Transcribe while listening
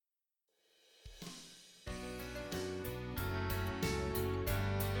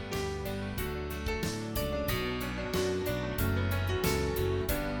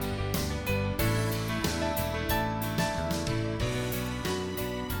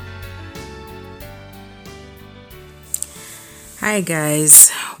Hi,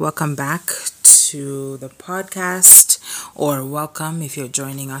 guys. Welcome back to the podcast, or welcome if you're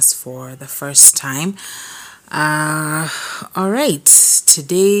joining us for the first time. All right.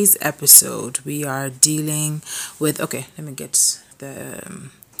 Today's episode, we are dealing with. Okay, let me get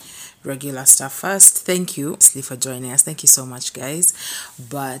the regular stuff first. Thank you, Leslie, for joining us. Thank you so much, guys.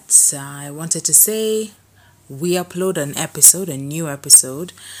 But I wanted to say we upload a new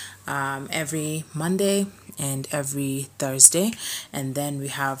episode, every Monday and every Thursday, and then we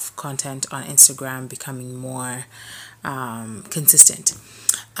have content on Instagram becoming more consistent.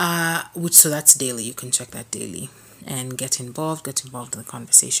 Which so that's daily. You can check that daily and get involved in the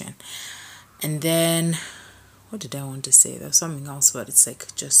conversation. And then what did I want to say? There's something else, but it's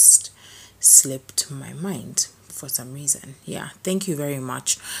like just slipped my mind for some reason. Yeah, thank you very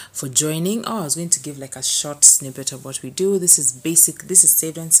much for joining. I was going to give like a short snippet of what we do. This is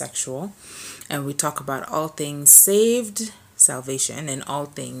Saved and Sexual, and we talk about all things saved, salvation, and all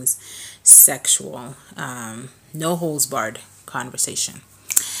things sexual. No holds barred conversation.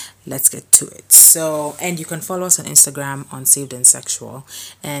 Let's get to it. So, and you can follow us on Instagram on Saved and Sexual,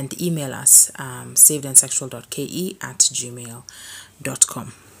 and email us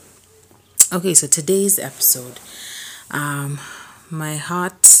savedandsexual.ke@gmail.com. Okay, so today's episode, my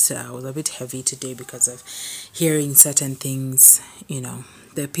heart was a bit heavy today because of hearing certain things,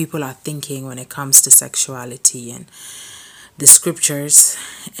 that people are thinking when it comes to sexuality and the scriptures.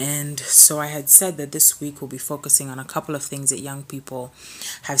 And so I had said that this week we'll be focusing on a couple of things that young people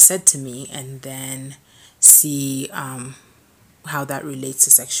have said to me, and then see how that relates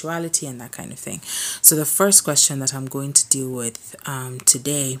to sexuality and that kind of thing. So the first question that I'm going to deal with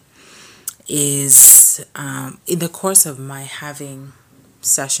today is, in the course of my having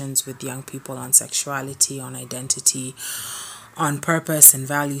sessions with young people on sexuality, on identity, on purpose and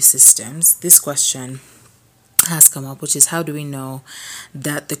value systems, this question has come up, which is, how do we know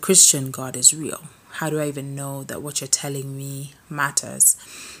that the Christian God is real? How do I even know that what you're telling me matters?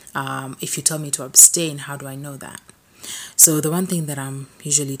 If you tell me to abstain, how do I know that? So the one thing that I'm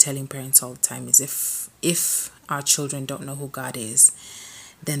usually telling parents all the time is, if our children don't know who God is,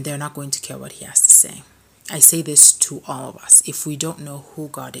 then they're not going to care what he has to say. I say this to all of us. If we don't know who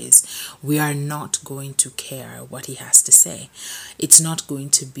God is, we are not going to care what he has to say. It's not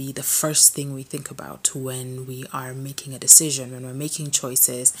going to be the first thing we think about when we are making a decision, when we're making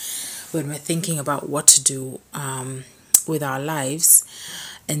choices, when we're thinking about what to do with our lives.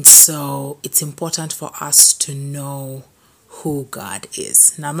 And so it's important for us to know who God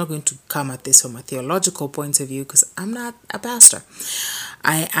is. Now, I'm not going to come at this from a theological point of view because I'm not a pastor.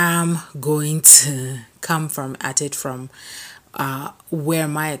 I am going to come at it from where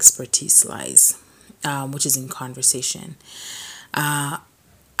my expertise lies, which is in conversation.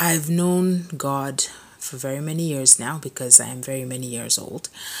 I've known God for very many years now because I am very many years old.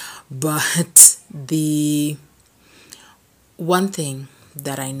 But the one thing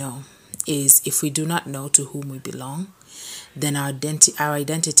that I know is, if we do not know to whom we belong, then our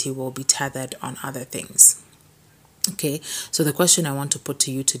identity will be tethered on other things. Okay, so the question I want to put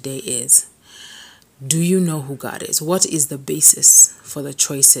to you today is, do you know who God is? What is the basis for the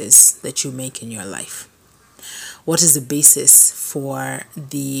choices that you make in your life? What is the basis for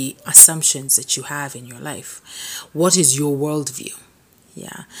the assumptions that you have in your life? What is your worldview?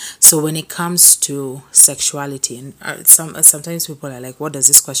 Yeah. So when it comes to sexuality, and sometimes people are like, what does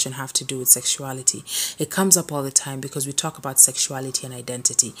this question have to do with sexuality? It comes up all the time because we talk about sexuality and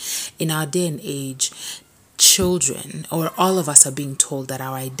identity. In our day and age, children, or all of us, are being told that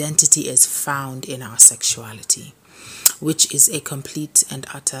our identity is found in our sexuality, which is a complete and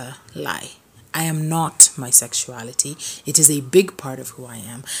utter lie. I am not my sexuality. It is a big part of who I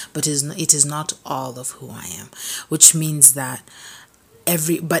am, but it is not all of who I am, which means that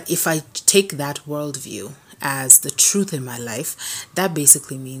but if I take that worldview as the truth in my life, that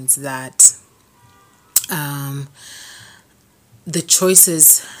basically means that the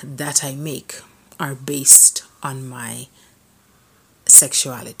choices that I make are based on my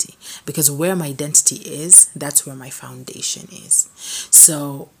sexuality, because where my identity is, that's where my foundation is.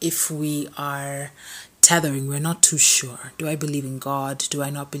 So if we are tethering, we're not too sure. Do I believe in God? Do I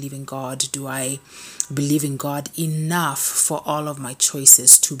not believe in God? Do I believe in God enough for all of my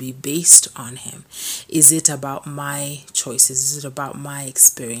choices to be based on him? Is it about my choices? Is it about my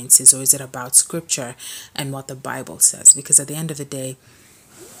experiences? Or is it about scripture and what the Bible says? Because at the end of the day,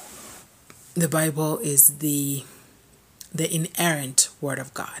 the Bible is the inerrant word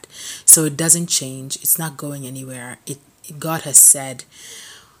of God. So it doesn't change. It's not going anywhere. God has said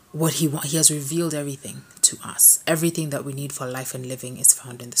he has revealed everything to us. Everything that we need for life and living is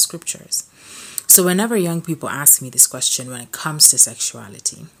found in the scriptures. So whenever young people ask me this question when it comes to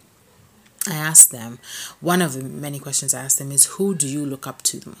sexuality, I ask them, one of the many questions I ask them is, who do you look up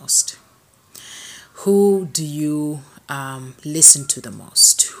to the most? Who do you listen to the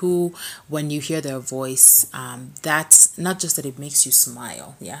most? Who, when you hear their voice, that's not just that it makes you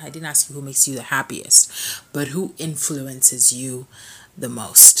smile. Yeah, I didn't ask you who makes you the happiest, but who influences you the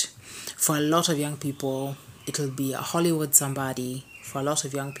most. For a lot of young people, it'll be a Hollywood somebody. For a lot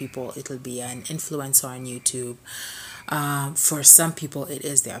of young people, it'll be an influencer on YouTube. For some people, it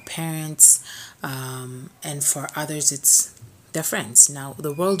is their parents. And for others, it's their friends. Now,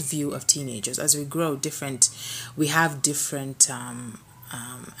 the worldview of teenagers, as we grow we have different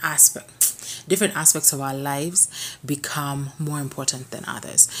different aspects of our lives become more important than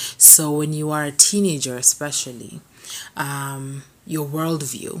others. So when you are a teenager, especially, your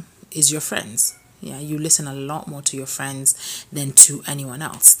worldview is your friends. Yeah, you listen a lot more to your friends than to anyone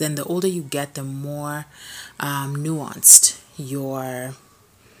else. Then the older you get, the more nuanced your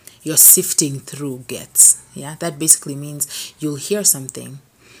sifting through gets. Yeah, that basically means you'll hear something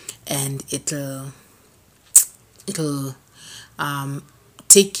and it'll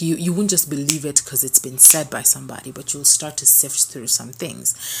take you won't just believe it because it's been said by somebody, but you'll start to sift through some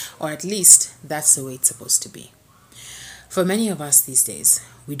things, or at least that's the way it's supposed to be. For many of us these days,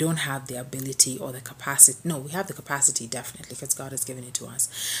 we don't have the ability or the capacity. No, we have the capacity, definitely, because God has given it to us.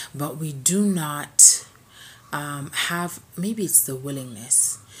 But we do not have, maybe it's the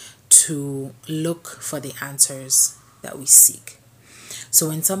willingness to look for the answers that we seek. So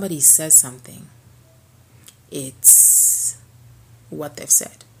when somebody says something, it's what they've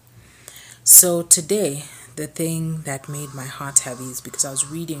said. So today, the thing that made my heart heavy is because I was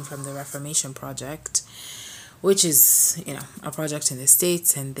reading from the Reformation Project, which is, a project in the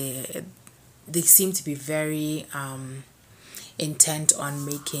States, and they seem to be very intent on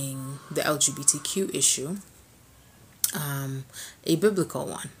making the LGBTQ issue a biblical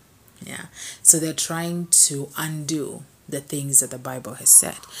one. Yeah. So they're trying to undo the things that the Bible has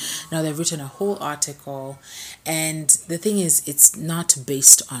said. Now, they've written a whole article, and the thing is, it's not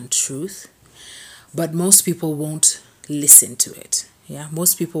based on truth, but most people won't listen to it. Yeah.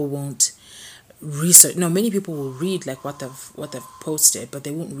 Most people won't research. No, many people will read like what they've posted, but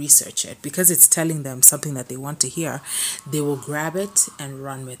they won't research it because it's telling them something that they want to hear. They will grab it and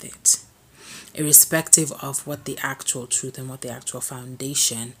run with it, irrespective of what the actual truth and what the actual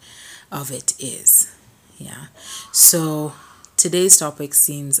foundation of it is. Yeah. So today's topic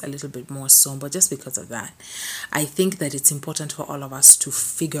seems a little bit more somber just because of that. I think that it's important for all of us to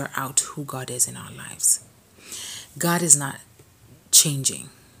figure out who God is in our lives. God is not changing.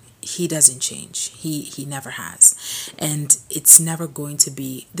 He doesn't change. He never has. And it's never going to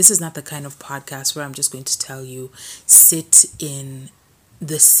be, this is not the kind of podcast where I'm just going to tell you, sit in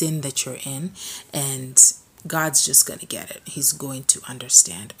the sin that you're in and God's just going to get it. He's going to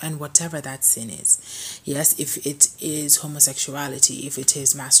understand. And whatever that sin is. Yes, if it is homosexuality, if it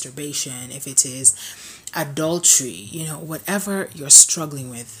is masturbation, if it is adultery, whatever you're struggling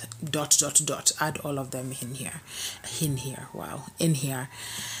with, ... add all of them in here.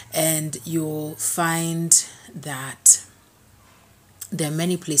 And you'll find that there are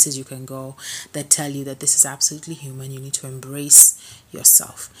many places you can go that tell you that this is absolutely human. You need to embrace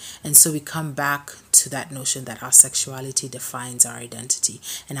yourself. And so we come back to that notion that our sexuality defines our identity,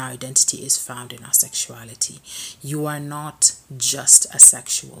 and our identity is found in our sexuality. You are not just a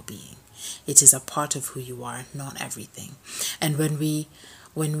sexual being. It is a part of who you are, not everything. And when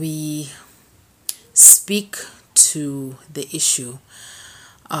we speak to the issue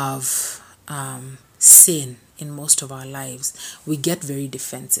of sin in most of our lives, we get very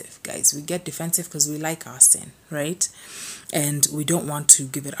defensive, guys. We get defensive because we like our sin, right? And we don't want to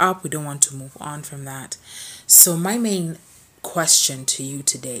give it up. We don't want to move on from that. So my main question to you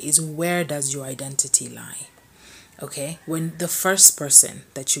today is, where does your identity lie? Okay, when the first person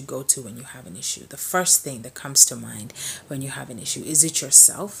that you go to when you have an issue, the first thing that comes to mind when you have an issue, is it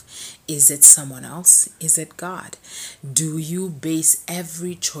yourself? Is it someone else? Is it God? Do you base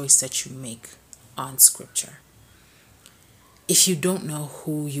every choice that you make on scripture? If you don't know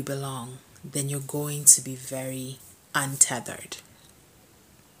who you belong, then you're going to be very untethered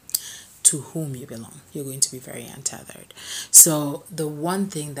to whom you belong. You're going to be very untethered. So the one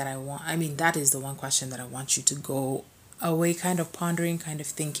thing that that is the one question that I want you to go away kind of pondering, kind of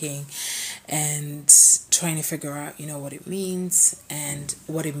thinking, and trying to figure out, what it means and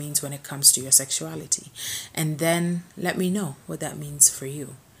what it means when it comes to your sexuality. And then let me know what that means for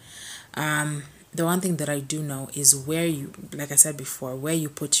you. the one thing that I do know is where you, like I said before, where you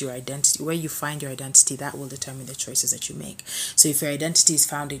put your identity, where you find your identity, that will determine the choices that you make. So if your identity is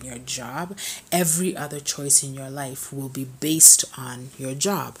found in your job, every other choice in your life will be based on your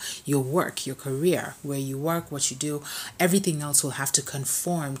job, your work, your career, where you work, what you do. Everything else will have to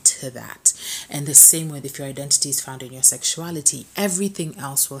conform to that. And the same way, if your identity is found in your sexuality, everything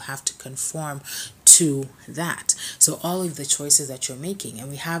else will have to conform to that. So all of the choices that you're making, and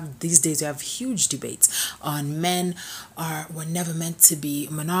we have these days, we have huge debates on men were never meant to be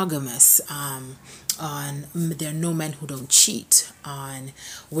monogamous, on there are no men who don't cheat, on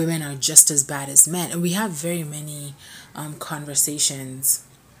women are just as bad as men, and we have very many conversations,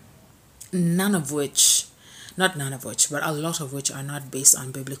 none of which, not none of which, but a lot of which are not based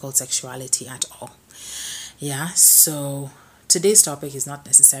on biblical sexuality at all. Yeah, so today's topic is not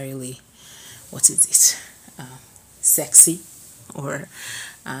necessarily, what is it, sexy or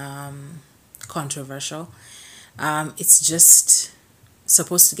controversial. It's just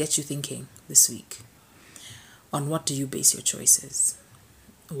supposed to get you thinking this week. On what do you base your choices?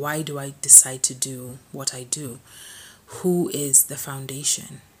 Why do I decide to do what I do? Who is the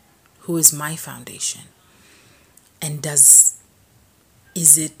foundation? Who is my foundation? And is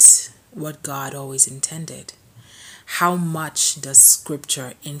it what God always intended? How much does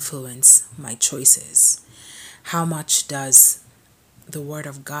scripture influence my choices? How much does the word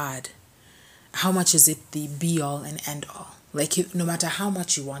of God, how much is it the be all and end all? Like, no matter how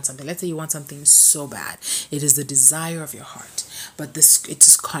much you want something, let's say you want something so bad, it is the desire of your heart, but it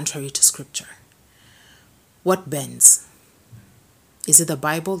is contrary to scripture. What bends? Is it the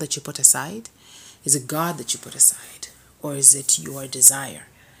Bible that you put aside? Is it God that you put aside? Or is it your desire?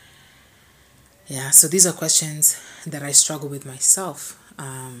 Yeah, so these are questions that I struggle with myself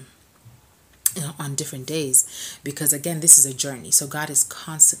on different days, because again, this is a journey. So God is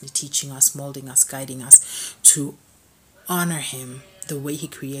constantly teaching us, molding us, guiding us to honor Him the way He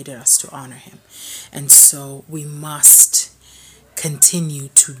created us to honor Him. And so we must continue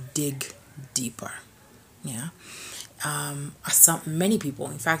to dig deeper. Yeah. Many people,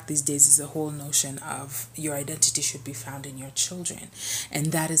 in fact, these days is a whole notion of your identity should be found in your children, and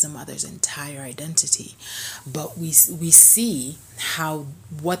that is a mother's entire identity. But we see how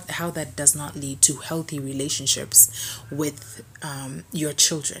that does not lead to healthy relationships with your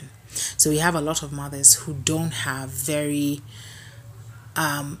children. So we have a lot of mothers who don't have very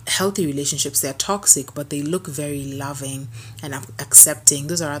healthy relationships. They're toxic, but they look very loving and accepting.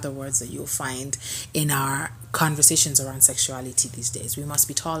 Those are other words that you'll find in our conversations around sexuality these days. We must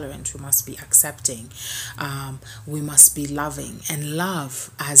be tolerant, we must be accepting, we must be loving. And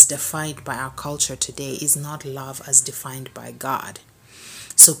love, as defined by our culture today, is not love as defined by God.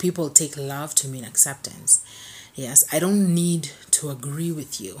 So people take love to mean acceptance. Yes, I don't need to agree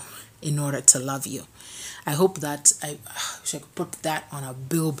with you in order to love you. I hope that I should put that on a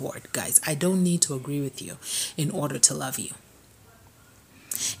billboard, guys. I don't need to agree with you in order to love you.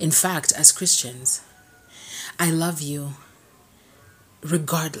 In fact, as Christians, I love you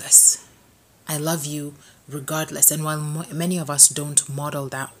regardless. I love you regardless. And while many of us don't model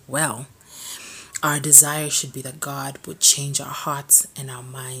that well, our desire should be that God would change our hearts and our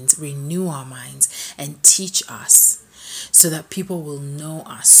minds, renew our minds, and teach us, so that people will know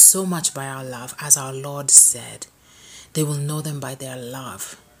us so much by our love. As our Lord said, they will know them by their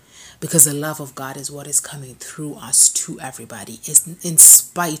love, because the love of God is what is coming through us to everybody, in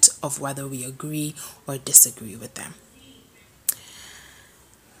spite of whether we agree or disagree with them.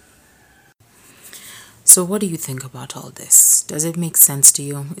 So what do you think about all this? Does it make sense to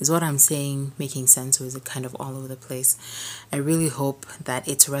you? Is what I'm saying making sense, or is it kind of all over the place? I really hope that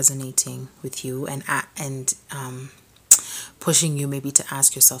it's resonating with you and pushing you maybe to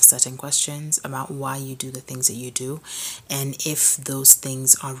ask yourself certain questions about why you do the things that you do, and if those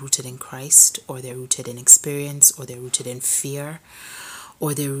things are rooted in Christ, or they're rooted in experience, or they're rooted in fear,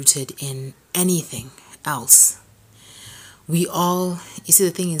 or they're rooted in anything else. You see, the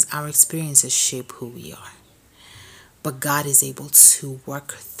thing is, our experiences shape who we are. But God is able to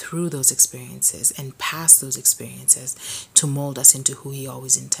work through those experiences and past those experiences to mold us into who He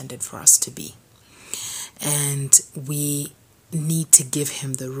always intended for us to be. And we need to give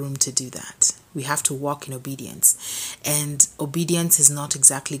Him the room to do that. We have to walk in obedience. And obedience is not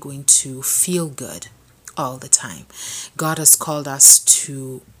exactly going to feel good all the time. God has called us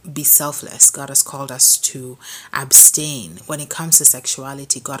to be selfless. God has called us to abstain. When it comes to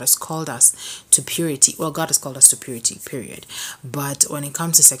sexuality, God has called us to purity. Well, God has called us to purity, period. But when it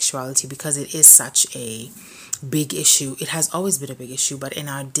comes to sexuality, because it is such a big issue, it has always been a big issue, but in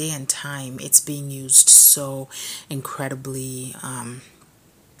our day and time, it's being used so incredibly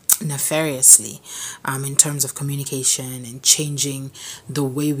nefariously in terms of communication and changing the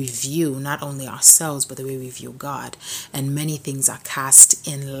way we view not only ourselves but the way we view God, and many things are cast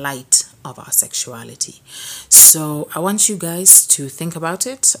in light of our sexuality. So I want you guys to think about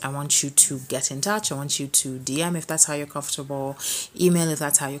it. I want you to get in touch. I want you to DM if that's how you're comfortable, email if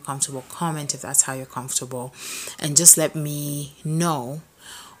that's how you're comfortable, comment if that's how you're comfortable, and just let me know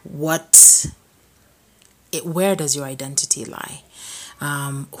where does your identity lie.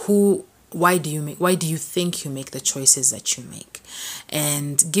 Why do you think you make the choices that you make,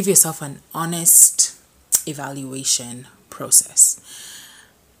 and give yourself an honest evaluation process.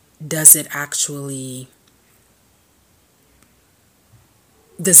 Does it actually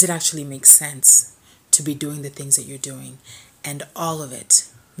make sense to be doing the things that you're doing? And all of it,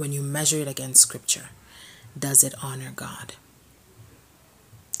 when you measure it against scripture, does it honor God?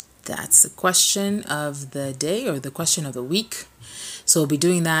 That's the question of the day, or the question of the week. So we'll be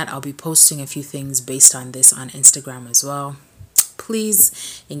doing that. I'll be posting a few things based on this on Instagram as well.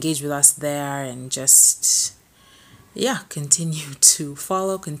 Please engage with us there, and just, continue to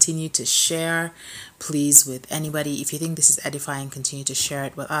follow, continue to share, please, with anybody. If you think this is edifying, continue to share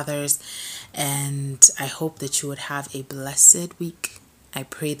it with others. And I hope that you would have a blessed week. I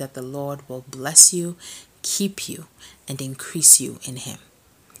pray that the Lord will bless you, keep you, and increase you in Him.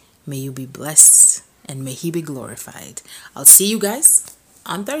 May you be blessed, and may He be glorified. I'll see you guys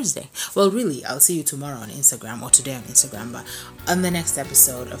on Thursday. Well, really, I'll see you tomorrow on Instagram, or today on Instagram, but on the next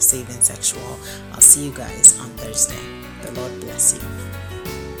episode of Saving Sexual, I'll see you guys on Thursday. The Lord bless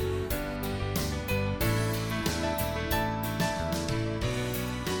you.